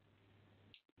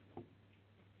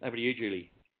 Over to you,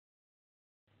 Julie.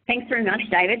 Thanks very much,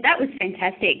 David. That was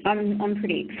fantastic. I'm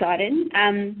pretty excited.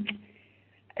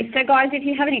 So, guys, if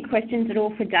you have any questions at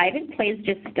all for David, please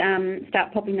just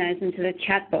start popping those into the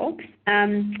chat box.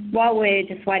 While we're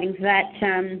just waiting for that,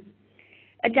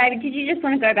 David, did you just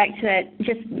want to go back to that,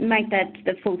 just make that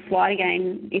the full slide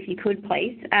again, if you could,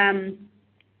 please?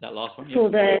 That last one?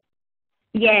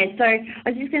 Yeah, so I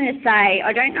was just going to say,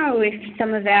 I don't know if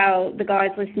some of the guys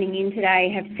listening in today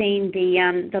have seen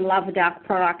the Love a Duck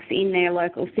products in their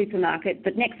local supermarket,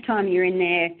 but next time you're in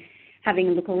there having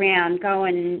a look around, go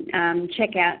and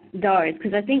check out those,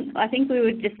 because I think we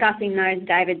were discussing those,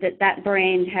 David, that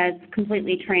brand has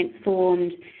completely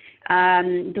transformed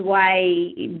the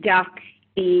way duck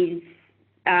is,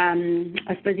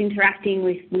 I suppose, interacting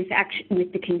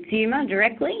with the consumer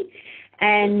directly,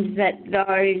 and that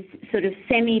those sort of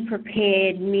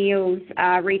semi-prepared meals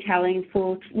are retailing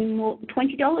for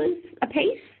 $20 a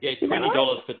piece. Yeah, it's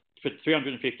 $20 for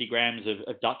 350 grams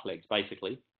of duck legs,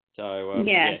 basically. So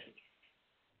yeah.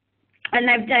 And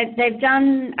they've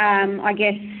done, I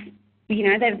guess,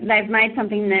 they've made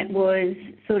something that was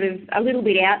sort of a little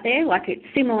bit out there, like it's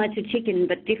similar to chicken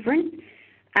but different,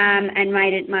 and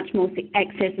made it much more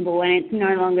accessible. And it's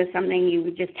no longer something you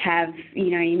would just have,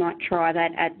 you might try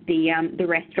that at the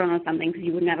restaurant or something because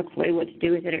you wouldn't have a clue what to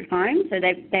do with it at home. So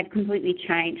they've completely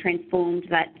transformed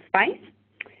that space.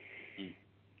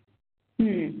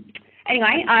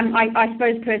 Anyway, I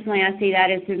suppose personally I see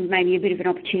that as maybe a bit of an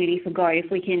opportunity for Go if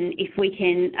we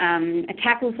can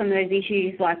tackle some of those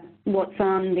issues like what's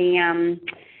on the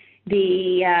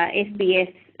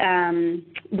SBS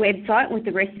website with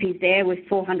the recipes there with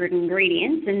 400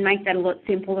 ingredients, and make that a lot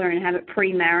simpler and have it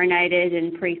pre-marinated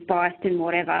and pre-spiced and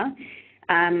whatever,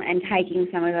 and taking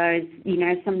some of those,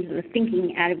 some of the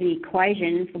thinking out of the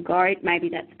equation for goat, maybe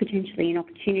that's potentially an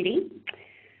opportunity.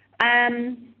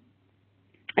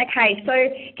 Okay, so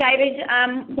David,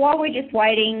 while we're just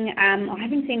waiting, I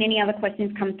haven't seen any other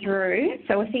questions come through,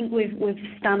 so I think we've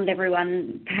stunned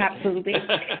everyone perhaps a little bit.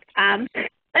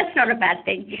 That's not a bad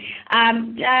thing.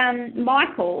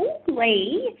 Michael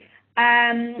Lee,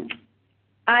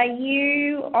 are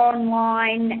you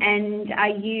online and are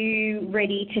you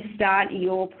ready to start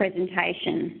your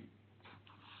presentation?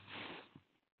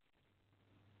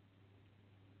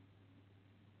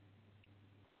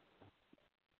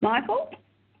 Michael?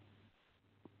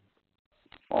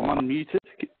 I'm unmuted.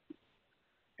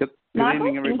 Good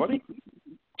evening, everybody.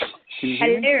 Can you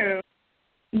hear me? Hello.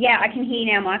 Yeah, I can hear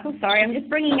you now, Michael. Sorry, I'm just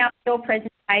bringing up your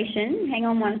presentation. Hang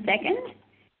on one second.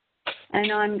 And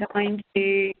I'm going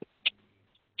to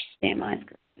share my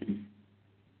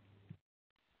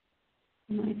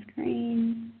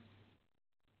screen.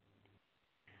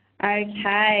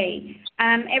 Okay.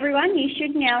 Everyone, you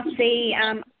should now see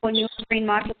on your screen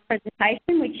Michael's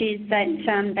presentation, which is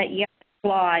that yellow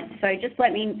slide. So just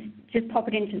pop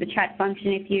it into the chat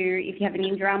function if you have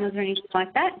any dramas or anything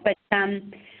like that. But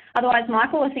otherwise,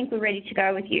 Michael, I think we're ready to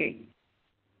go with you.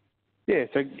 Yeah,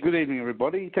 so good evening,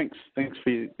 everybody. Thanks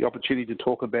for the opportunity to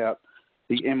talk about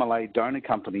the MLA Donor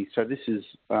Company. So this is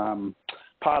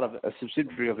part of a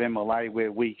subsidiary of MLA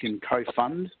where we can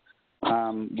co-fund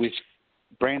with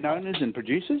brand owners and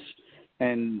producers.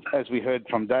 And as we heard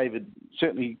from David,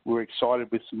 certainly we're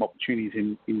excited with some opportunities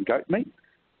in goat meat.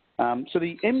 So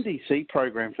the MDC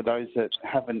program, for those that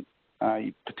haven't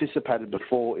participated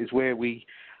before, is where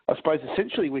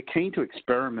essentially we're keen to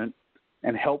experiment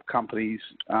and help companies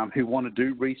who want to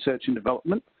do research and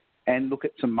development and look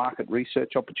at some market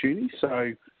research opportunities.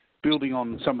 So building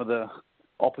on some of the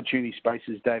opportunity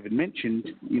spaces David mentioned,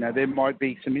 there might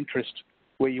be some interest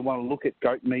where you want to look at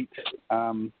goat meat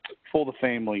for the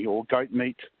family, or goat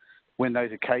meat when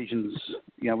those occasions,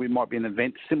 we might be an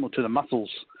event similar to the mussels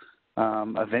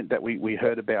event that we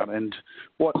heard about. And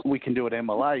what we can do at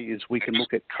MLA is we can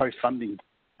look at co-funding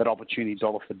that opportunity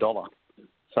dollar for dollar.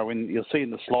 So you'll see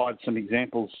in the slide some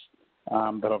examples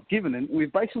that I've given, and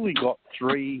we've basically got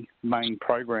 3 main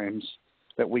programs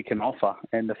that we can offer.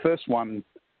 And the first one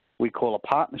we call a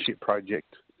partnership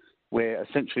project, where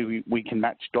essentially we can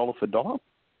match dollar for dollar.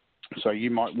 So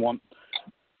you might want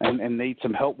and need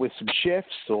some help with some chefs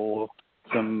or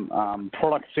some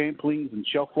product samplings and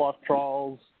shelf life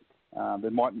trials.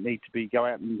 There might need to go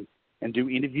out and do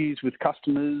interviews with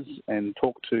customers and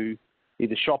talk to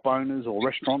either shop owners or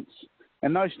restaurants.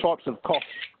 And those types of costs,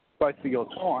 both for your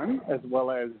time as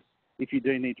well as if you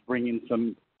do need to bring in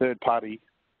some third-party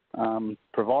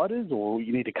providers, or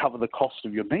you need to cover the cost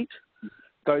of your meat,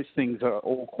 those things are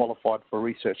all qualified for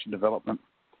research and development,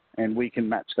 and we can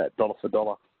match that dollar for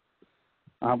dollar.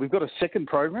 We've got a second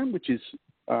program which is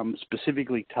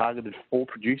specifically targeted for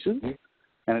producers,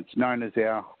 and it's known as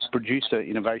our Producer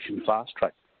Innovation Fast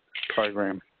Track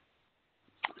program.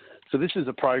 So this is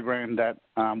a program that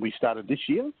we started this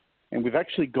year, and we've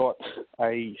actually got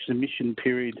a submission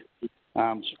period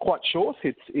quite short.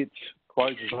 It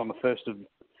closes on the 1st of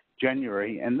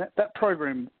January, and that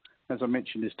program, as I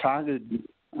mentioned, is targeted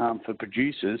for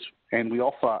producers, and we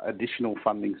offer additional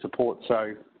funding support.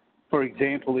 So, for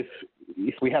example,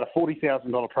 if we had a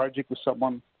 $40,000 project with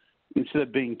someone, instead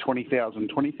of being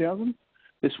 $20,000,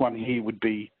 this one here would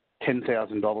be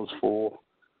 $10,000 for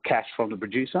cash from the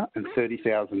producer and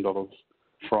 $30,000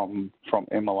 from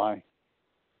MLA.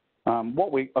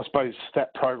 I suppose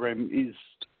that program is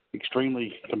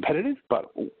extremely competitive,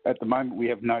 but at the moment we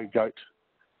have no goat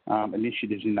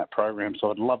initiatives in that program. So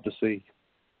I'd love to see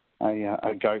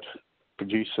a goat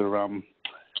producer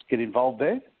get involved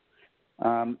there.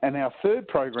 And our third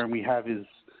program we have is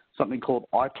something called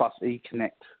I+E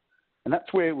Connect. And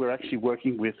that's where we're actually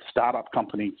working with startup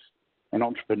companies and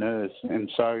entrepreneurs.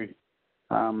 And so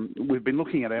we've been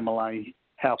looking at MLA,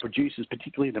 how producers,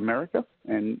 particularly in America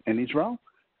and Israel,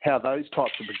 how those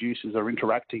types of producers are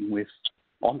interacting with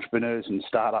entrepreneurs and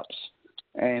startups,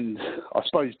 and I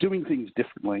suppose doing things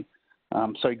differently.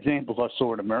 So examples I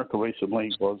saw in America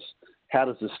recently was, how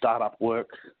does a startup work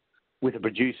with a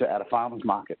producer at a farmer's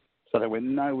market? So they were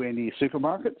nowhere near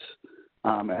supermarkets,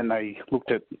 and they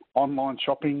looked at online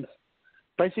shopping,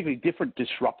 basically different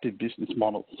disruptive business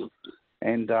models.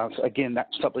 And so again,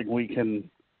 that's something we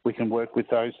can work with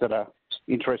those that are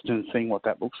interested in seeing what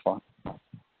that looks like.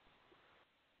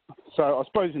 So I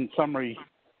suppose in summary,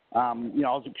 I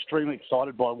was extremely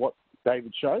excited by what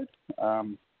David showed.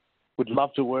 Would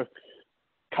love to work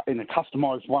in a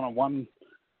customised one-on-one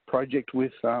project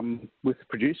with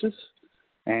producers,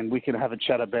 and we can have a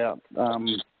chat about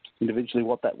individually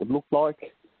what that would look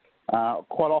like.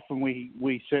 Quite often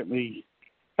we certainly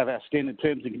have our standard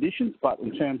terms and conditions, but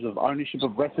in terms of ownership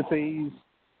of recipes,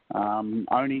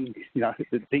 owning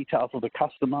the details of the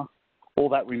customer, all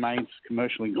that remains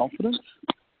commercial in confidence.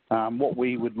 What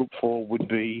we would look for would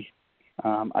be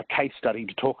a case study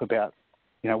to talk about,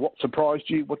 what surprised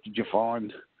you, what did you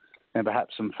find, and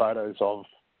perhaps some photos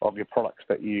of your products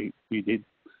that you did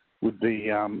would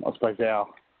be, I suppose,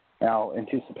 our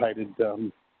anticipated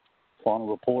final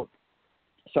report.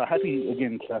 So happy,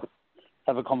 again, to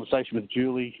have a conversation with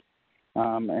Julie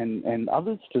and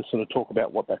others to sort of talk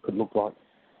about what that could look like.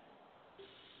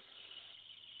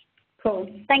 Cool.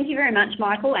 Thank you very much,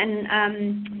 Michael. And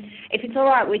if it's all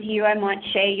right with you, I might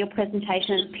share your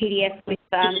presentation as PDF with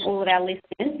all of our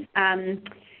listeners,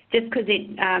 just because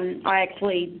I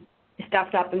actually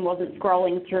stuffed up and wasn't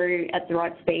scrolling through at the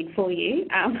right speed for you,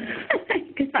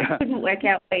 because I couldn't work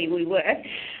out where we were.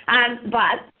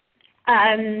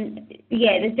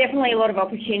 There's definitely a lot of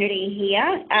opportunity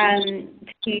here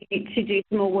to do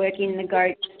some more work in the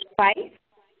goat space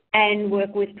and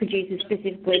work with producers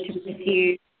specifically to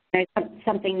pursue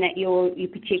something that you're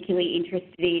particularly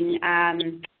interested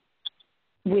in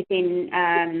within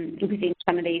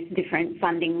some of these different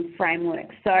funding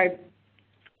frameworks. So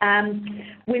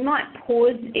we might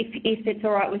pause, if it's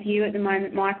all right with you at the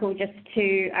moment, Michael, just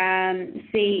to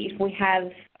see if we have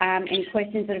any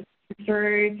questions that have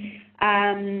through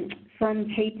from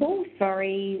people.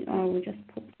 Sorry, I will just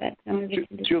put that over to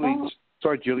the Julie, top.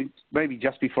 sorry, Julie, maybe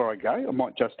just before I go, I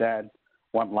might just add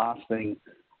one last thing.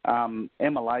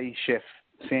 MLA chef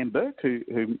Sam Burke, who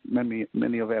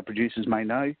many of our producers may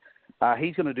know,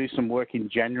 he's going to do some work in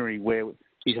January where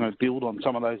he's going to build on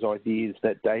some of those ideas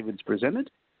that David's presented,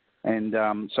 and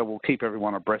so we'll keep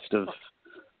everyone abreast of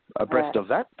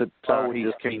that.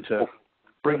 He's keen to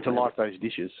bring to life those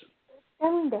dishes.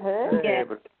 Yeah.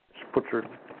 But put your.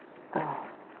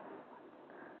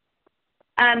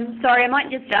 Sorry, I might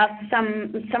just ask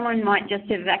someone might just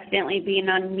have accidentally been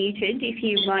unmuted. If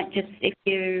you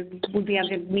would be able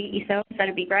to mute yourself,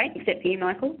 that'd be great, except for you,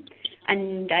 Michael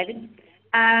and David.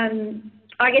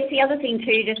 I guess the other thing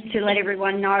too, just to let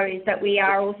everyone know, is that we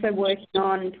are also working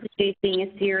on producing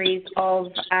a series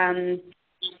of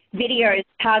videos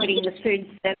targeting the food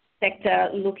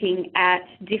sector, looking at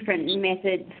different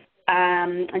methods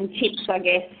and tips, I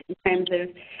guess, in terms of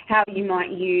how you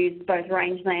might use both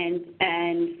rangeland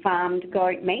and farmed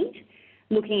goat meat,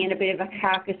 looking at a bit of a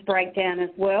carcass breakdown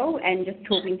as well, and just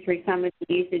talking through some of the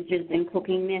usages and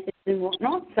cooking methods and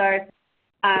whatnot. So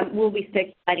we'll be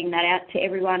circulating that out to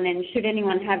everyone, and should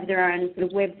anyone have their own sort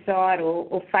of website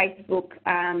or Facebook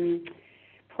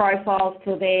profiles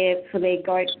for their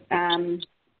goat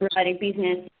related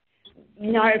business,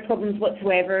 no problems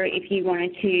whatsoever if you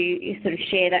wanted to sort of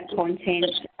share that content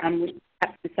with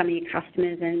perhaps with some of your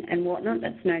customers and whatnot.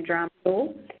 That's no drama at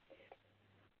all.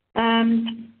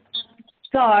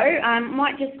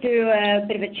 Might just do a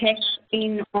bit of a check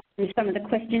in on some of the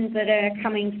questions that are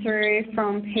coming through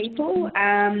from people.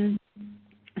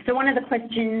 So one of the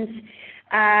questions,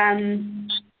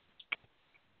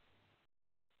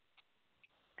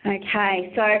 so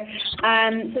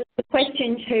the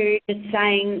question too is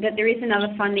saying that there is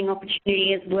another funding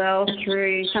opportunity as well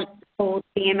through something called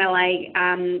the MLA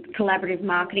Collaborative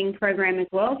Marketing Program as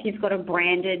well. If you've got a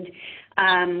branded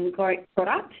goat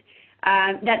product,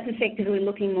 that's effectively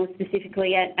looking more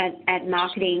specifically at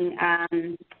marketing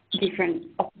different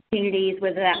opportunities,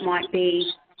 whether that might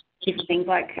be different things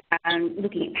like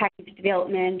looking at package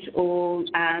development or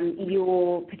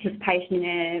your participation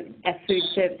in a food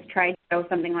service trade show or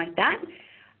something like that.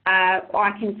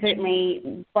 I can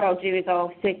certainly, what I'll do is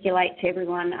I'll circulate to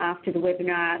everyone after the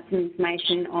webinar some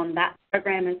information on that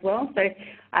program as well. So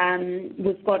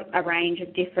we've got a range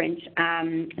of different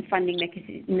funding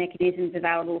mechanisms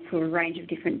available for a range of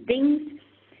different things.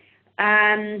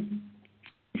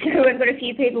 So we've got a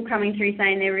few people coming through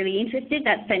saying they're really interested.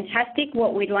 That's fantastic.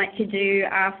 What we'd like to do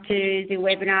after the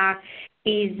webinar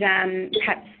is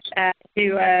perhaps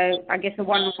do a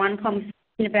one-on-one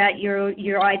conversation about your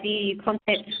idea, your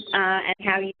concept, and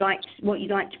what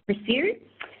you'd like to pursue.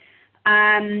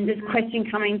 There's a question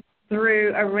coming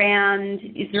through around,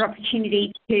 is there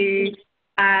opportunity to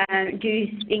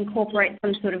incorporate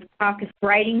some sort of carcass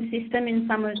grading system in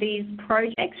some of these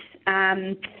projects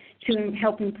to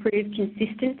help improve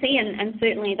consistency, and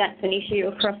certainly that's an issue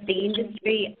across the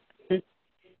industry.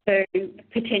 So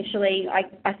potentially I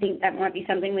think that might be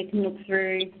something we can look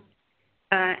through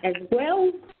as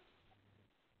well.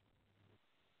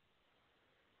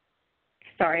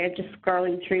 Sorry, I'm just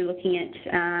scrolling through looking at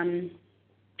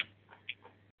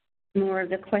more of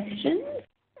the questions.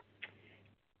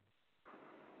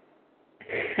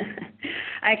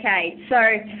 Okay, so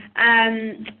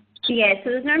so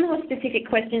there's no more specific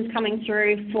questions coming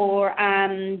through for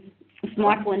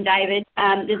Michael and David.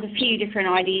 There's a few different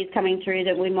ideas coming through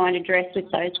that we might address with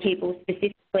those people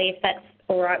specifically, if that's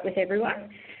all right with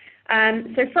everyone.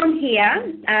 So from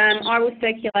here, I will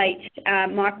circulate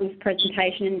Michael's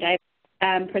presentation and David's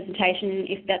presentation,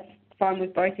 if that's fine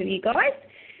with both of you guys,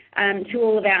 to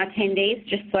all of our attendees,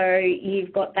 just so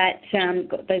you've got that,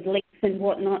 got those links and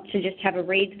whatnot to just have a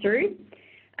read through.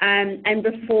 And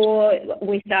before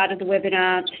we started the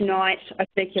webinar tonight, I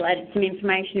circulated some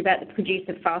information about the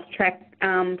Producer Fast Track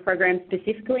program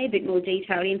specifically, a bit more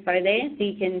detailed info there, so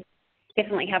you can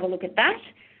definitely have a look at that.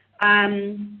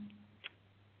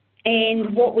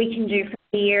 And what we can do from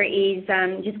here is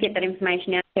just get that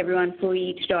information out to everyone for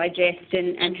you to digest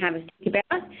and have a think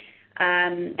about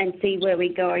and see where we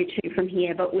go to from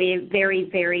here. But we're very,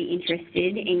 very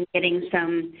interested in getting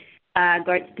some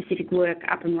goat-specific work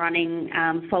up and running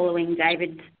following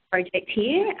David's project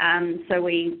here, so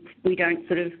we don't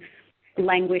sort of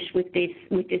languish with this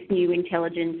new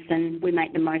intelligence, and we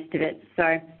make the most of it.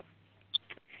 So,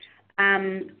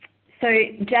 so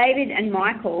David and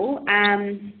Michael,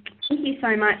 thank you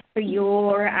so much for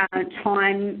your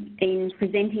time in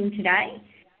presenting today.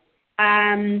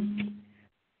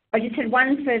 I just had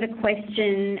one further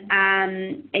question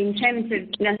in terms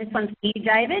of, now this one's for you,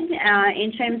 David,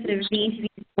 in terms of the interview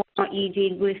what you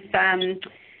did with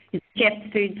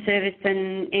Chefs Food Service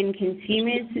and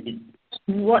consumers.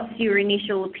 What's your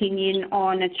initial opinion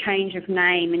on a change of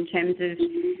name in terms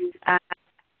of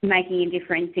making a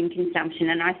difference in consumption?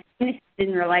 And I think this is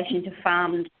in relation to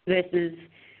farmed versus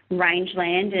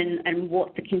rangeland and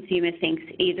what the consumer thinks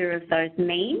either of those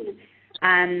mean.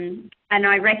 And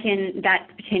I reckon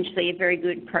that's potentially a very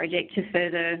good project to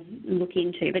further look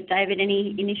into. But David,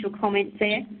 any initial comments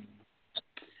there?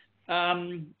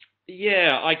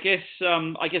 Yeah, I guess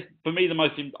for me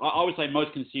I would say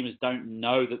most consumers don't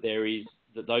know that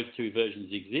that those two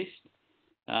versions exist.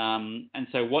 And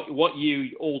so what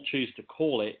you all choose to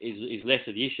call it is less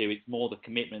of the issue. It's more the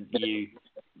commitment that you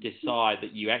decide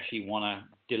that you actually want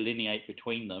to delineate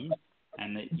between them,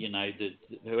 and that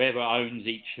that whoever owns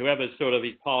whoever sort of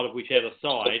is part of whichever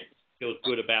side feels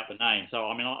good about the name. So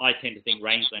I mean, I tend to think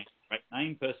rangeland is a great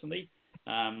name personally.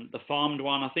 The farmed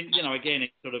one, I think again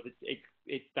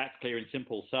it's that's clear and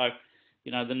simple. So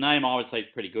the name I would say is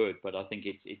pretty good, but I think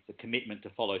it's a commitment to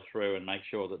follow through and make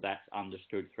sure that that's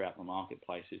understood throughout the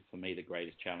marketplace is for me the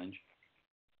greatest challenge.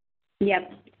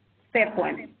 Yep, fair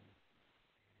point.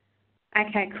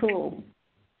 Okay, cool.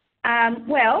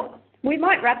 Well, we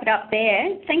might wrap it up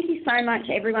there. Thank you so much,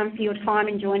 everyone, for your time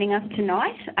in joining us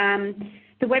tonight.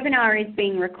 The webinar is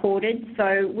being recorded,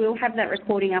 so we'll have that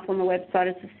recording up on the website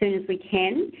as soon as we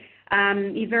can.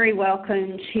 You're very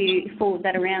welcome to forward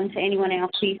that around to anyone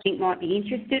else who you think might be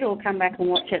interested, or come back and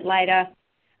watch it later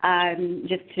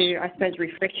just to, I suppose,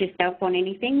 refresh yourself on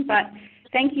anything. But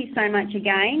thank you so much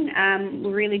again.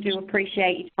 We really do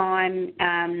appreciate your time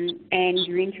and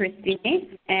your interest in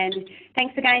this. And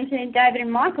thanks again to David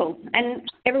and Michael. And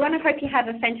everyone, I hope you have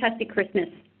a fantastic Christmas.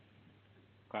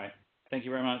 Great. Thank you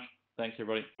very much. Thanks,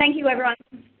 everybody. Thank you, everyone.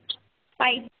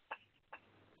 Bye.